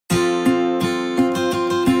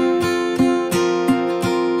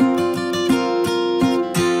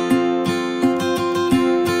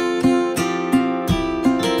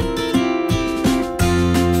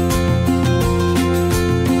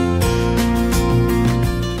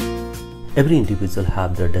Every individual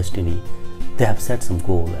have their destiny. They have set some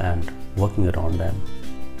goal and working around them.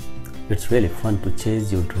 It's really fun to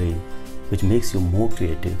chase your dream, which makes you more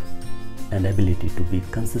creative and ability to be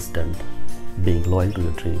consistent, being loyal to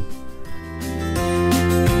your dream.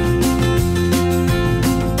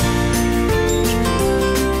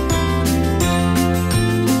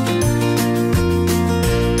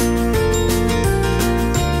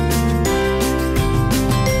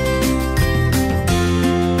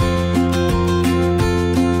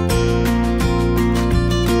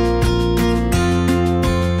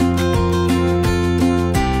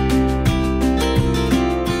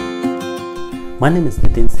 My name is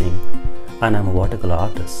Nitin Singh and I'm a watercolor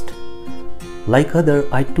artist. Like other,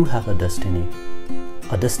 I too have a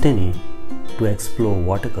destiny to explore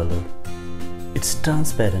watercolor, its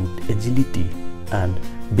transparent agility and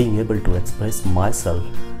being able to express myself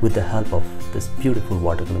with the help of this beautiful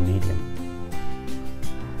watercolor medium.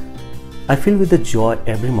 I feel with the joy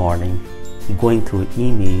every morning going through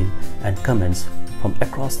email and comments from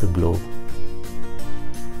across the globe.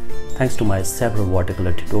 Thanks to my several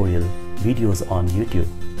watercolor tutorial videos on YouTube,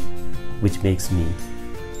 which makes me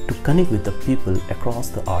to connect with the people across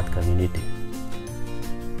the art community.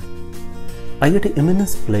 I get an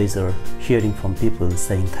immense pleasure hearing from people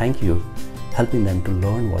saying thank you, helping them to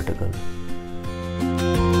learn watercolor.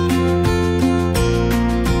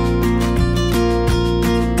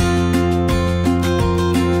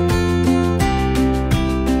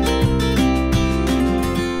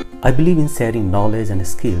 I believe in sharing knowledge and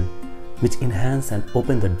skill which enhance and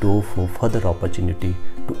open the door for further opportunity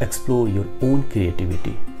to explore your own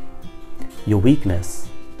creativity, your weakness,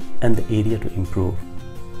 and the area to improve.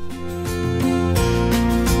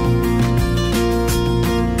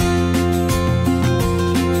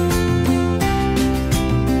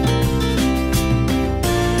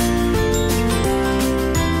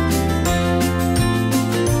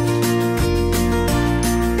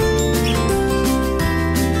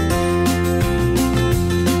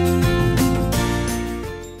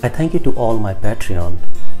 I thank you to all my Patreon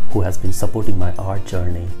who has been supporting my art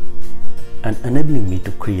journey and enabling me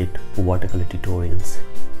to create watercolor tutorials.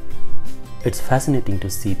 It's fascinating to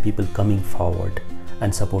see people coming forward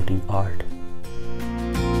and supporting art.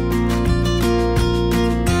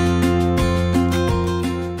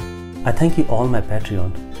 I thank you all my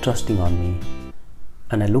Patreon trusting on me,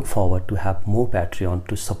 and I look forward to have more Patreon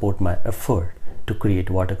to support my effort to create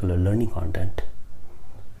watercolor learning content.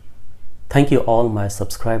 Thank you all my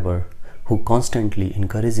subscribers who constantly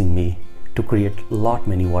encouraging me to create lot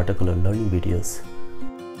many watercolor learning videos.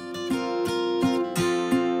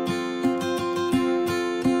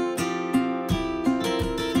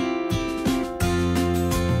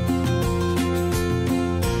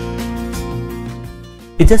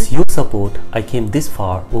 It's just your support I came this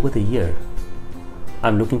far over the year.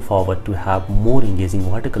 I'm looking forward to have more engaging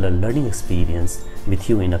watercolor learning experience with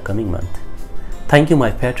you in a coming month. Thank you my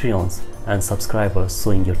Patreons and subscribers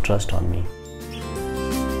showing your trust on me.